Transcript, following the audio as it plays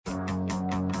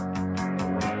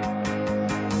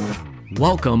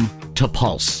Welcome to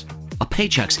Pulse, a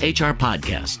Paychex HR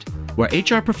podcast, where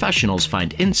HR professionals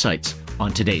find insights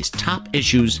on today's top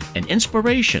issues and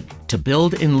inspiration to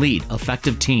build and lead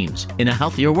effective teams in a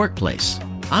healthier workplace.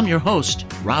 I'm your host,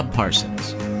 Rob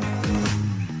Parsons.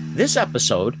 This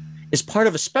episode is part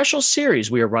of a special series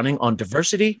we are running on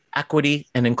diversity, equity,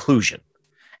 and inclusion.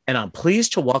 And I'm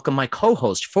pleased to welcome my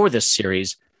co-host for this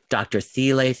series, Dr.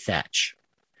 Thiele Thatch.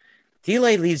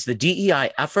 Thiele leads the DEI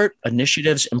effort,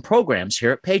 initiatives, and programs here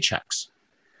at Paychex.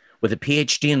 With a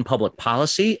PhD in public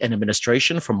policy and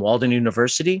administration from Walden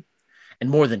University, and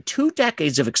more than 2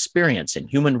 decades of experience in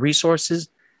human resources,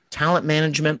 talent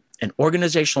management, and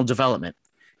organizational development,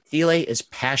 Thiele is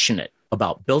passionate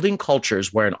about building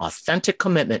cultures where an authentic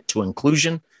commitment to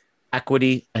inclusion,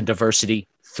 equity, and diversity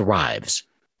thrives.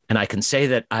 And I can say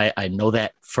that I know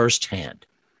that firsthand.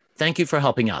 Thank you for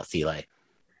helping out, Thiele.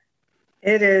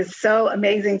 It is so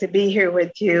amazing to be here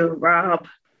with you, Rob.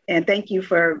 And thank you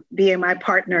for being my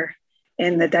partner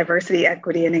in the diversity,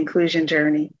 equity, and inclusion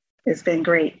journey. It's been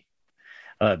great.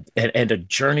 And a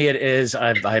journey it is.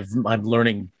 I'm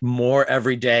learning more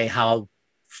every day how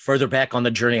further back on the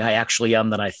journey I actually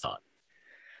am than I thought.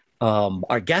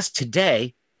 Our guest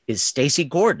today is Stacey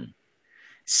Gordon.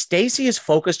 Stacey is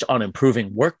focused on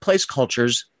improving workplace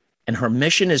cultures, and her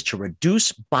mission is to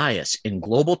reduce bias in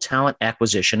global talent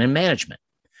acquisition and management.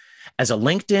 As a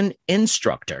LinkedIn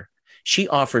instructor, she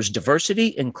offers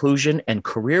diversity, inclusion, and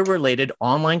career-related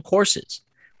online courses,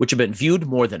 which have been viewed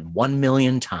more than 1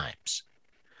 million times.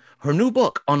 Her new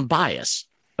book on bias,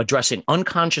 Addressing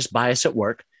Unconscious Bias at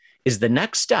Work, is the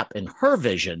next step in her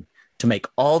vision to make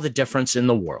all the difference in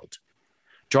the world.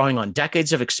 Drawing on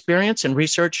decades of experience and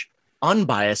research,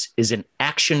 Unbias is an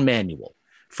action manual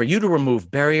for you to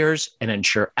remove barriers and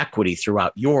ensure equity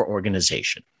throughout your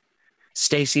organization.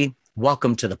 Stacey,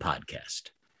 welcome to the podcast.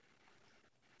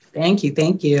 Thank you.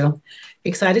 Thank you.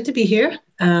 Excited to be here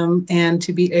and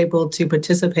to be able to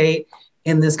participate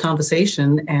in this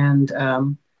conversation,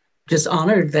 and just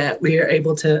honored that we are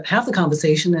able to have the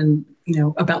conversation and,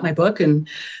 about my book, and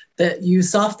that you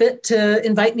saw fit to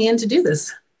invite me in to do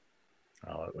this.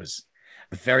 Oh, it was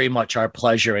very much our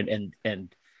pleasure.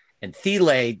 And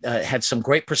Thiele had some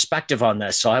great perspective on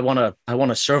this. So I want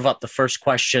to serve up the first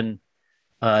question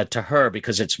to her,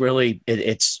 because it's really,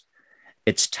 it's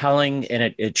telling,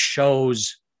 and it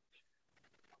shows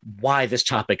why this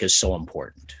topic is so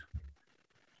important.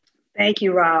 Thank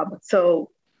you, Rob. So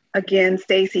again,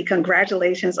 Stacey,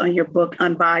 congratulations on your book,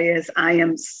 Unbiased. I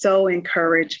am so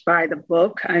encouraged by the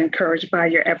book. I'm encouraged by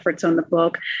your efforts on the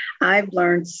book. I've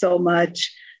learned so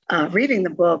much reading the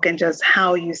book, and just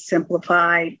how you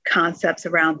simplify concepts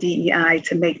around DEI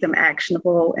to make them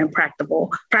actionable and practical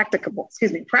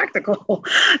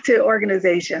to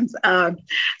organizations.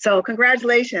 So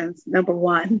congratulations, number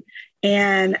one.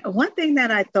 And one thing that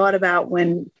I thought about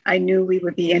when I knew we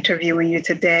would be interviewing you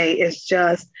today is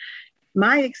just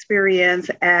my experience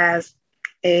as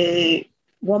a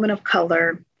woman of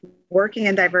color working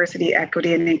in diversity,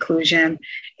 equity, and inclusion.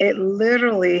 It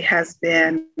literally has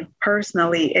been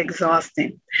personally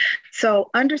exhausting. So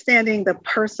understanding the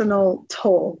personal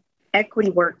toll equity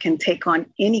work can take on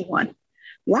anyone.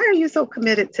 Why are you so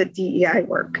committed to DEI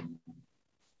work?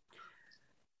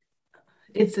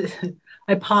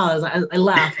 I pause. I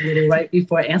laugh a little right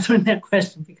before answering that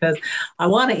question, because I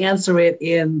want to answer it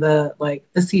in the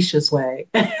facetious way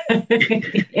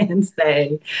and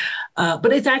say,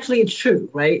 but it's true,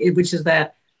 right? Which is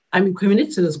that I'm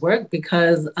committed to this work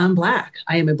because I'm Black.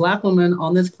 I am a Black woman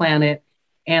on this planet,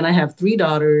 and I have 3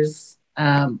 daughters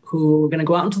who are going to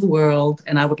go out into the world,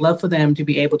 and I would love for them to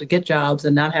be able to get jobs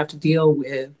and not have to deal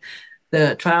with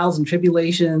the trials and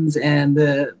tribulations and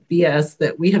the BS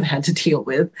that we have had to deal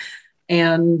with.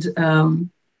 And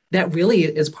that really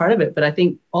is part of it. But I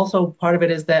think also part of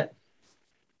it is that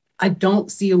I don't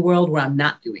see a world where I'm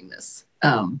not doing this.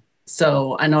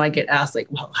 So I know I get asked,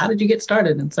 well, how did you get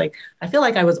started? And it's I feel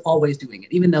like I was always doing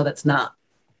it, even though that's not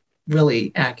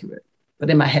really accurate. But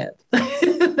in my head,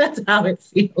 that's how it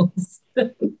feels.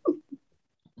 It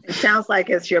sounds like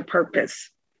it's your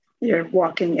purpose. You're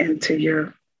walking into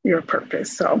your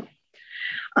purpose. So,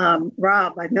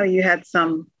 Rob, I know you had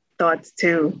some thoughts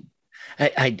too.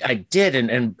 I did.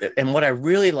 And what I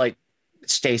really like,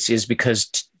 Stacey, is because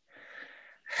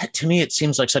to me, it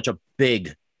seems like such a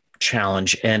big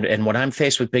challenge. And when I'm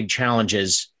faced with big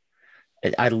challenges,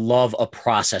 I love a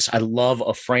process. I love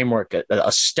a framework,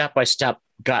 a step-by-step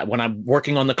guide. When I'm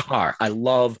working on the car, I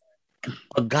love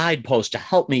a guidepost to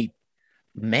help me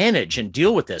manage and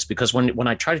deal with this. Because when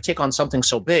I try to take on something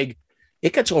so big,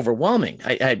 it gets overwhelming.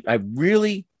 I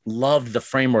really loved the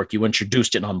framework you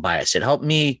introduced in Unbiased. It helped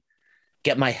me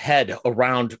get my head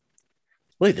around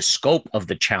really the scope of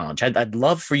the challenge. I'd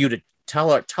love for you to tell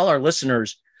our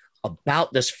listeners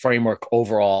about this framework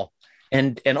overall,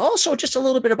 and also just a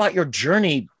little bit about your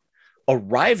journey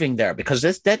arriving there, because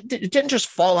that didn't just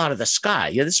fall out of the sky.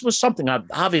 Yeah, this was something I've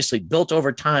obviously built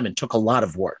over time and took a lot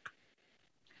of work.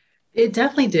 It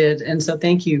definitely did. And so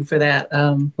thank you for that,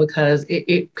 because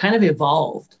it kind of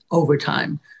evolved over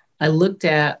time. I looked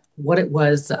at what it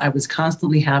was that I was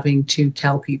constantly having to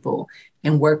tell people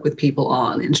and work with people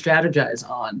on and strategize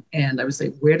on. And I was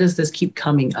like, where does this keep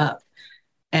coming up?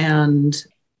 And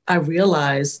I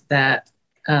realized that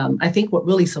I think what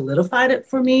really solidified it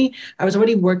for me, I was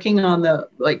already working on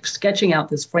sketching out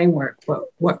this framework.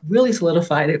 What really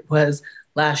solidified it was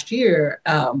last year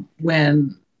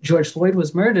when George Floyd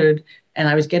was murdered, and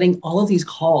I was getting all of these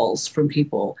calls from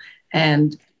people,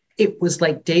 and it was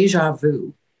like deja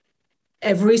vu.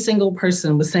 Every single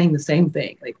person was saying the same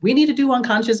thing. Like, we need to do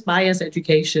unconscious bias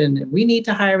education, and we need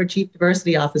to hire a chief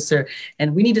diversity officer,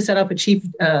 and we need to set up a chief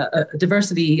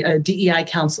diversity DEI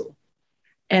council.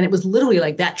 And it was literally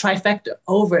like that trifecta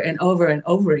over and over and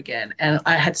over again. And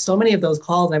I had so many of those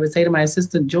calls. I would say to my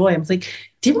assistant, Joy, I was like,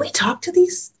 didn't we talk to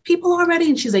these people already?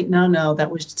 And she's like, no, that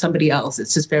was somebody else.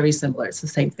 It's just very similar. It's the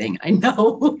same thing. I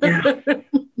know. Yeah.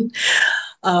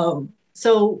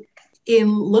 So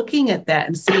in looking at that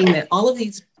and seeing that all of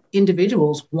these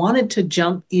individuals wanted to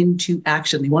jump into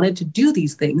action, they wanted to do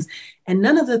these things, and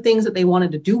none of the things that they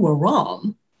wanted to do were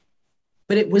wrong.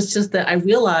 But it was just that I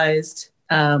realized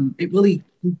it really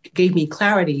gave me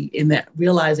clarity in that,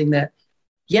 realizing that,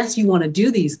 yes, you want to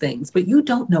do these things, but you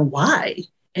don't know why,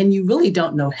 and you really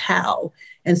don't know how.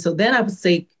 And so then I would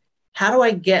say, how do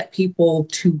I get people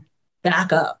to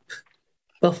back up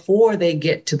before they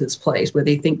get to this place where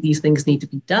they think these things need to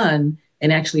be done,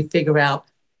 and actually figure out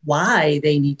why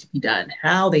they need to be done,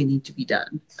 how they need to be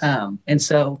done. And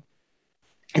so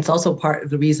it's also part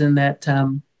of the reason that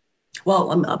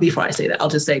before I say that, I'll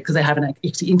just say, because I haven't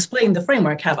explained the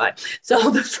framework, have I? So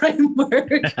the framework,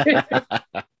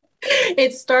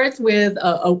 it starts with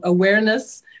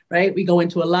awareness, right? We go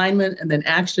into alignment, and then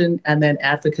action, and then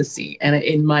advocacy. And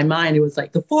in my mind, it was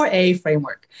like the 4A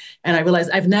framework. And I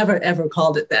realized I've never, ever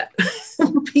called it that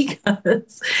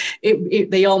because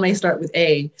they all may start with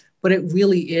A, but it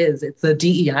really is. It's the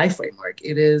DEI framework.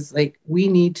 It is like, we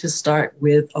need to start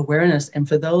with awareness. And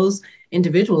for those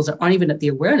individuals that aren't even at the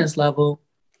awareness level,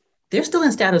 they're still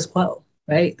in status quo,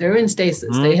 right? They're in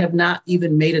stasis. Mm-hmm. They have not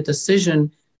even made a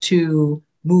decision to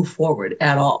move forward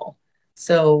at all.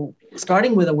 So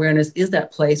starting with awareness is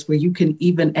that place where you can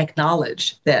even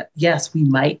acknowledge that, yes, we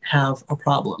might have a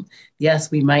problem.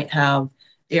 Yes, we might have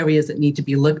areas that need to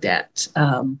be looked at.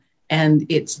 And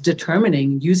it's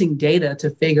determining, using data to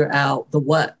figure out the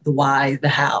what, the why, the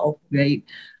how, right?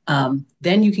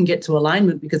 Then you can get to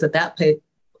alignment, because at that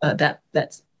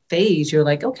phase, you're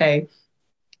like, okay,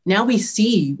 now we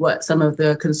see what some of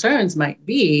the concerns might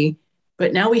be,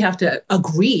 but now we have to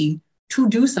agree to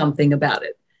do something about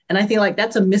it. And I feel like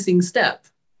that's a missing step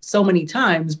so many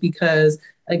times, because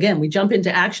again, we jump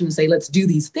into action and say, let's do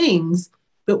these things.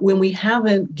 But when we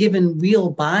haven't given real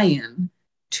buy-in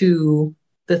to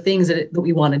the things that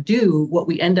we want to do, what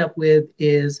we end up with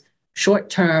is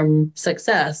short-term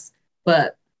success,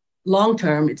 but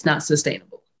long-term, it's not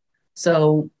sustainable.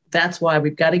 So that's why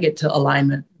we've got to get to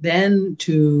alignment, then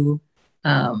to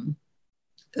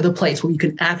the place where you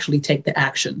can actually take the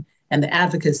action. And the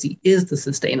advocacy is the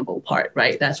sustainable part,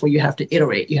 right? That's where you have to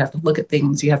iterate. You have to look at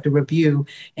things, you have to review,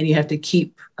 and you have to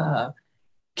keep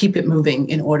it moving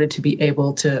in order to be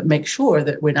able to make sure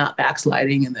that we're not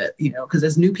backsliding, and that, because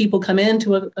as new people come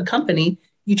into a company,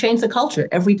 you change the culture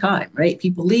every time, right?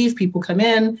 People leave, people come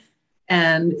in,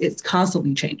 and it's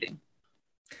constantly changing.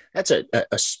 That's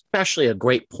especially a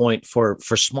great point for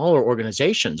smaller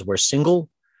organizations where single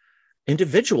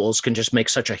individuals can just make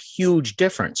such a huge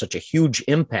difference, such a huge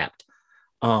impact.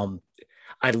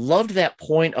 I loved that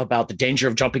point about the danger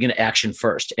of jumping into action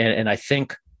first. And I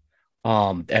think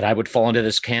that I would fall into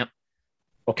this camp.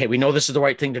 Okay, we know this is the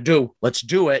right thing to do. Let's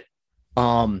do it.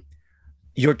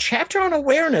 Your chapter on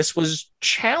awareness was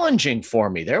challenging for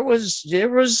me. There was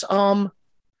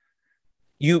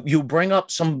you bring up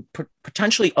some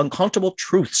potentially uncomfortable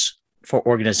truths for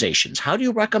organizations. How do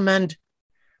you recommend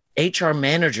HR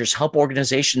managers help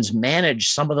organizations manage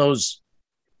some of those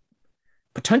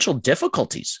potential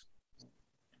difficulties?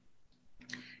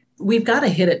 We've got to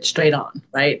hit it straight on,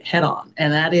 right? Head on.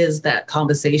 And that is that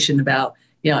conversation about,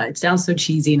 it sounds so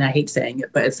cheesy and I hate saying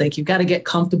it, but it's like, you've got to get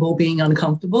comfortable being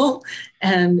uncomfortable.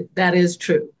 And that is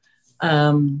true.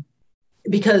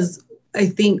 Because I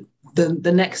think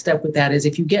the next step with that is,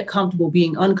 if you get comfortable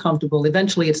being uncomfortable,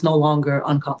 eventually it's no longer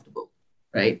uncomfortable,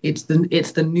 right? It's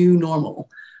the new normal.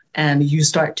 and you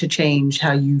start to change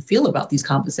how you feel about these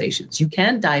conversations. You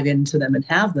can dive into them and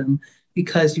have them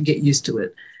because you get used to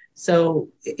it. So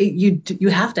you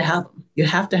have to have them. You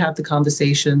have to have the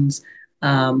conversations.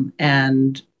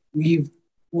 And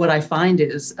what I find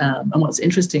is, and what's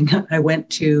interesting, I went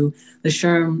to the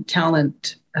SHRM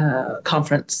Talent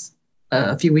Conference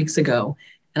a few weeks ago,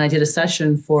 and I did a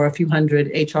session for a few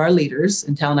hundred HR leaders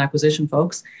and talent acquisition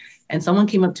folks. And someone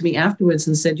came up to me afterwards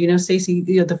and said, Stacey,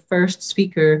 you're the first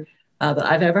speaker that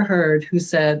I've ever heard who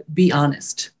said, be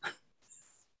honest.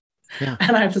 Yeah.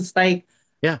 And I was like,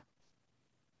 yeah,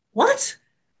 what?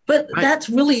 But that's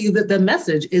really the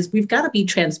message is we've got to be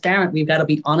transparent. We've got to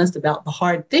be honest about the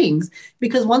hard things,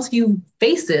 because once you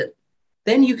face it,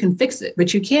 then you can fix it.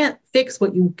 But you can't fix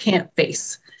what you can't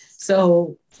face.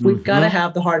 So we've got to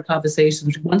have the hard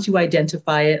conversations. Once you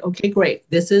identify it, okay, great.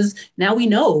 Now we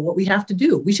know what we have to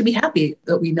do. We should be happy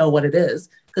that we know what it is,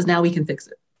 because now we can fix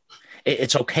it.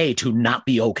 It's okay to not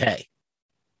be okay.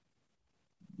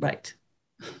 Right.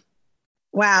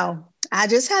 Wow. I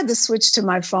just had to switch to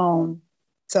my phone.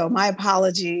 So my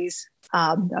apologies.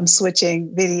 I'm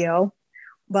switching video,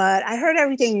 but I heard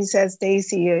everything you said,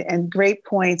 Stacey, and great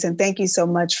points. And thank you so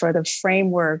much for the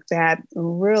framework that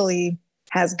really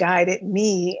has guided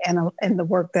me and the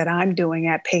work that I'm doing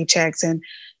at Paychex. And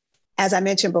as I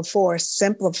mentioned before,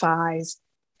 simplifies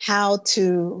how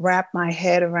to wrap my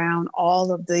head around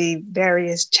all of the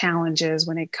various challenges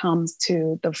when it comes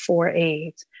to the 4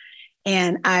 A's.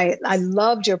 And I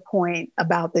loved your point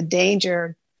about the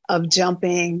danger of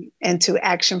jumping into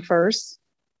action first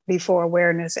before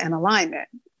awareness and alignment.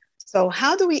 So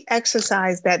how do we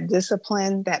exercise that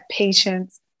discipline, that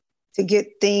patience to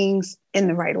get things in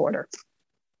the right order?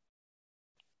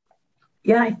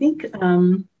 Yeah, I think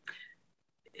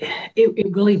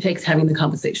it really takes having the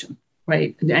conversation,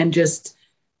 right? And just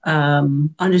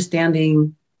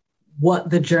understanding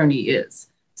what the journey is.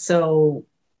 So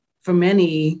for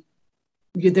many,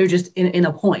 they're just in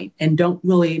a point and don't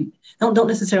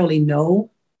necessarily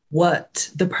know what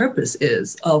the purpose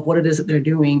is of what it is that they're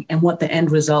doing and what the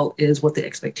end result is, what the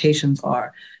expectations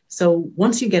are. So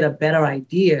once you get a better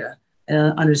idea and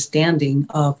an understanding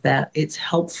of that, it's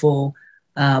helpful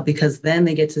because then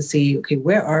they get to see, okay,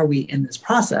 where are we in this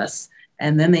process?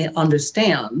 And then they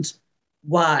understand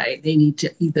why they need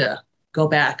to either go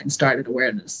back and start at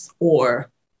awareness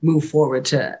or move forward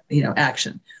to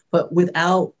action. But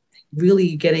without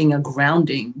really getting a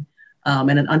grounding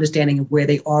and an understanding of where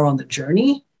they are on the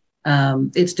journey,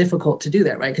 it's difficult to do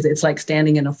that, right? Because it's like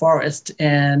standing in a forest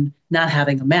and not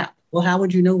having a map. Well, how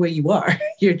would you know where you are?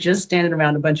 You're just standing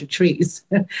around a bunch of trees.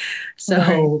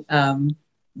 So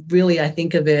really, I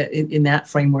think of it in that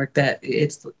framework that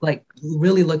it's like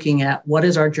really looking at what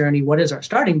is our journey, what is our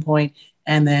starting point,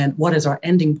 and then what is our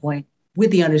ending point,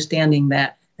 with the understanding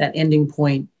that that ending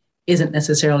point isn't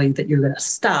necessarily that you're going to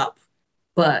stop,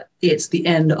 but it's the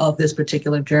end of this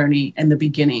particular journey and the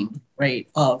beginning, right,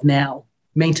 of now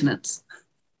maintenance.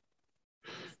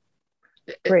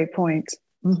 Great point.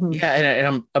 Mm-hmm. Yeah,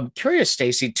 and I'm curious,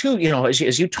 Stacey, too.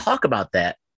 As you talk about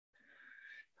that,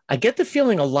 I get the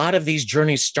feeling a lot of these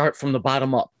journeys start from the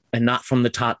bottom up and not from the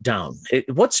top down.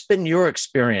 What's been your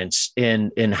experience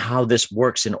in how this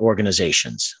works in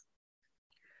organizations?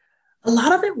 A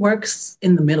lot of it works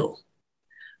in the middle,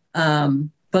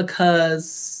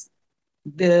 because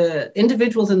the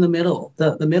individuals in the middle,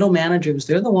 the middle managers,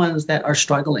 they're the ones that are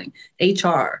struggling.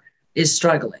 HR is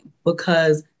struggling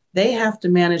because they have to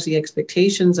manage the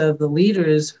expectations of the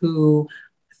leaders who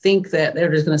think that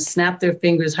they're just going to snap their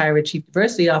fingers, hire a chief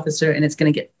diversity officer, and it's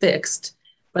going to get fixed.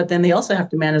 But then they also have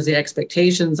to manage the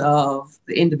expectations of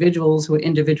the individuals who are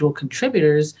individual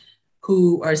contributors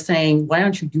who are saying, why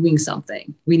aren't you doing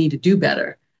something? We need to do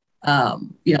better.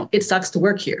 It sucks to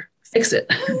work here. Fix it.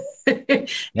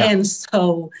 Yeah. And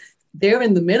so they're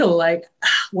in the middle, like,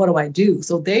 what do I do?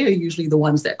 So they are usually the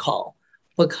ones that call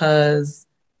because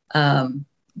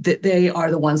they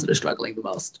are the ones that are struggling the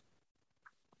most.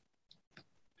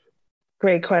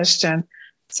 Great question.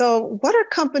 So what are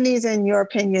companies, in your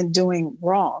opinion, doing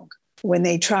wrong when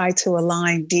they try to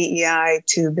align DEI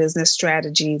to business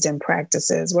strategies and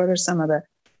practices? What are some of the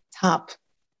top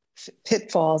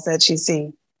pitfalls that you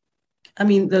see? I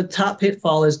mean, the top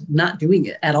pitfall is not doing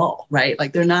it at all, right?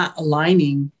 Like they're not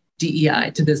aligning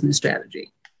DEI to business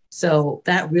strategy. So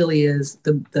that really is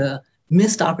the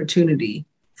missed opportunity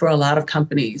for a lot of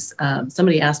companies.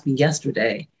 Somebody asked me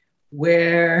yesterday,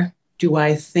 where do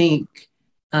I think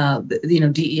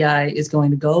DEI is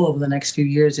going to go over the next few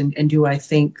years? And do I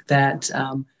think that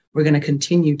we're going to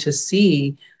continue to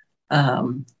see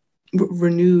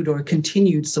renewed or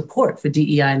continued support for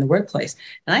DEI in the workplace?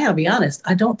 And I gotta be honest,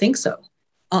 I don't think so,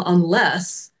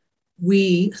 unless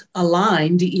we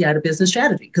align DEI to business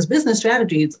strategy, because business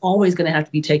strategy is always going to have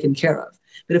to be taken care of.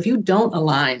 But if you don't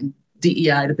align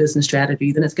DEI to business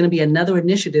strategy, then it's going to be another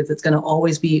initiative that's going to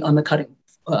always be on the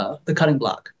cutting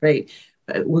block, right?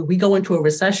 When we go into a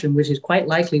recession, which is quite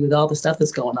likely with all the stuff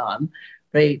that's going on,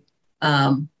 right?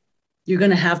 You're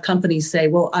going to have companies say,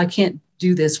 well, I can't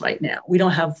do this right now. We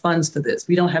don't have funds for this.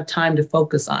 We don't have time to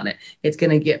focus on it. It's going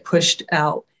to get pushed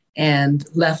out and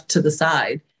left to the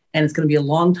side. And it's going to be a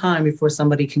long time before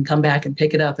somebody can come back and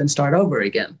pick it up and start over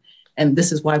again. And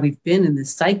this is why we've been in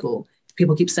this cycle.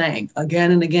 People keep saying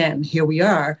again and again, here we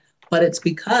are, but it's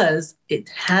because it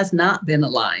has not been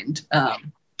aligned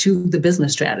to the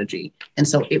business strategy. And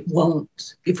so it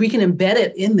won't, if we can embed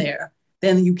it in there,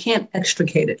 then you can't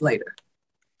extricate it later.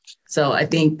 So I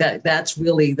think that that's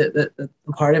really the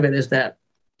part of it, is that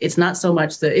it's not so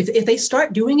much that if they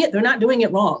start doing it, they're not doing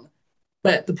it wrong.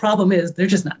 But the problem is they're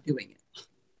just not doing it.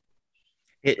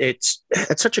 It's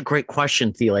such a great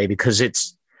question, Thiele, because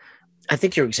I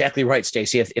think you're exactly right,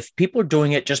 Stacey. If people are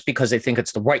doing it just because they think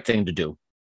it's the right thing to do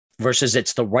versus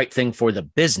it's the right thing for the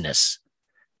business,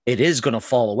 it is going to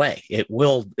fall away. It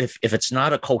will, if it's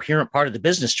not a coherent part of the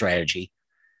business strategy,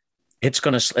 it's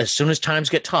going to, as soon as times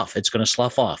get tough, it's going to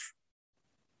slough off.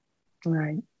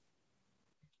 Right.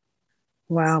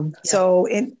 Wow. Yeah. So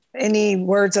any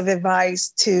words of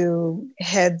advice to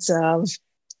heads of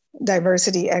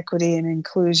diversity, equity, and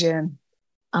inclusion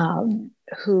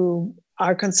who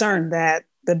are concerned that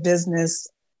the business,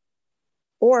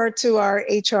 or to our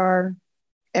HR,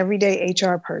 everyday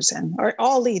HR person, or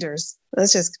all leaders,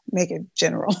 let's just make it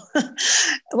general.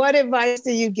 What advice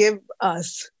do you give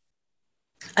us?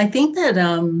 I think that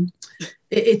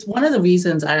it's one of the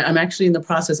reasons I'm actually in the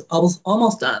process,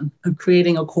 almost done, of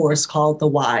creating a course called The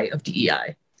Why of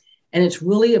DEI. And it's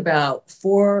really about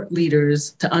for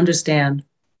leaders to understand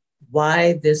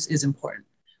why this is important.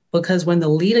 Because when the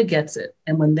leader gets it,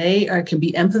 and when they can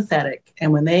be empathetic,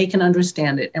 and when they can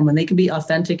understand it, and when they can be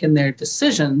authentic in their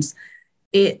decisions,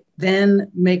 it then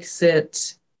makes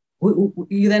it,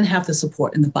 you then have the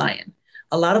support and the buy-in.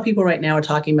 A lot of people right now are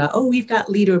talking about, oh, we've got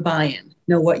leader buy-in.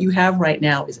 No, what you have right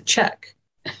now is a check,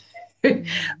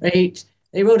 right?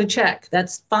 They wrote a check,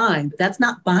 that's fine, but that's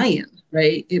not buy-in,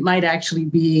 right? It might actually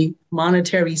be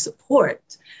monetary support,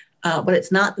 but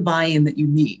it's not the buy-in that you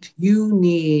need. You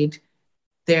need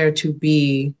there to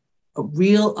be a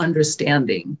real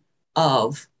understanding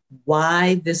of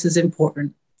why this is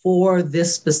important for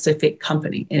this specific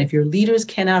company. And if your leaders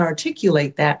cannot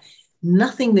articulate that,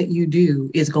 nothing that you do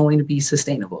is going to be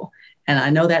sustainable. And I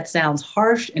know that sounds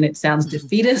harsh and it sounds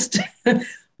defeatist,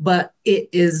 but it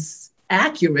is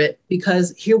accurate,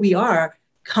 because here we are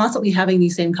constantly having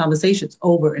these same conversations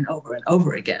over and over and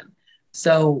over again.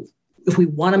 So if we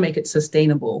want to make it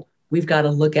sustainable, we've got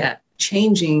to look at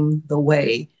changing the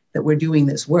way that we're doing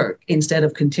this work instead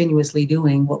of continuously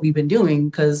doing what we've been doing,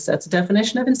 because that's the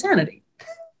definition of insanity.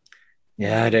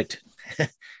 Yeah, it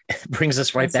brings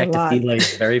us right back to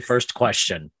Thiele's very first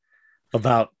question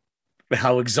about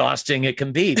how exhausting it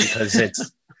can be, because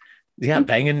it's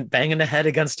banging the head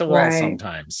against a wall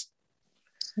sometimes.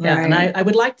 Yeah, right. And I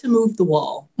would like to move the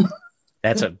wall.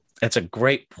 That's a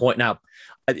great point. Now,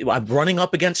 I'm running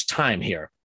up against time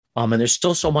here, and there's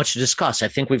still so much to discuss. I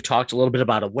think we've talked a little bit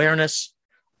about awareness,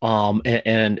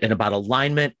 and about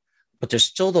alignment, but there's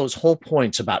still those whole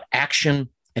points about action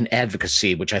and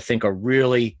advocacy, which I think are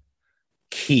really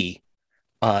key.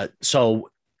 So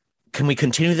can we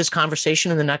continue this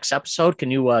conversation in the next episode?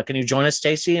 Can you join us,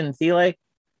 Stacey and Thiele?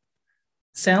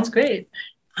 Sounds great.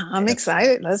 I'm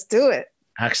excited. Let's do it.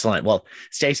 Excellent. Well,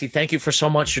 Stacey, thank you for so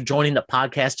much for joining the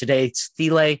podcast today. It's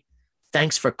Thiele.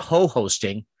 Thanks for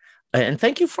co-hosting. And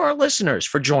thank you for our listeners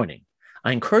for joining.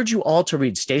 I encourage you all to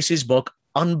read Stacey's book,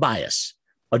 Unbiased,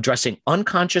 Addressing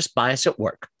Unconscious Bias at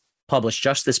Work, published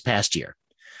just this past year.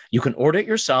 You can order it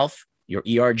yourself, your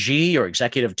ERG, your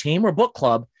executive team, or book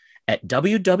club at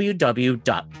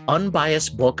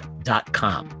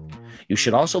www.unbiasedbook.com. You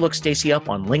should also look Stacey up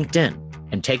on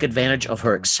LinkedIn and take advantage of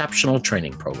her exceptional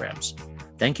training programs.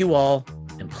 Thank you all,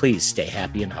 and please stay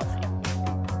happy and healthy.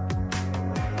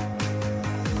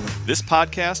 This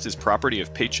podcast is property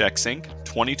of Paychex Inc.,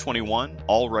 2021,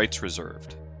 all rights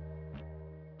reserved.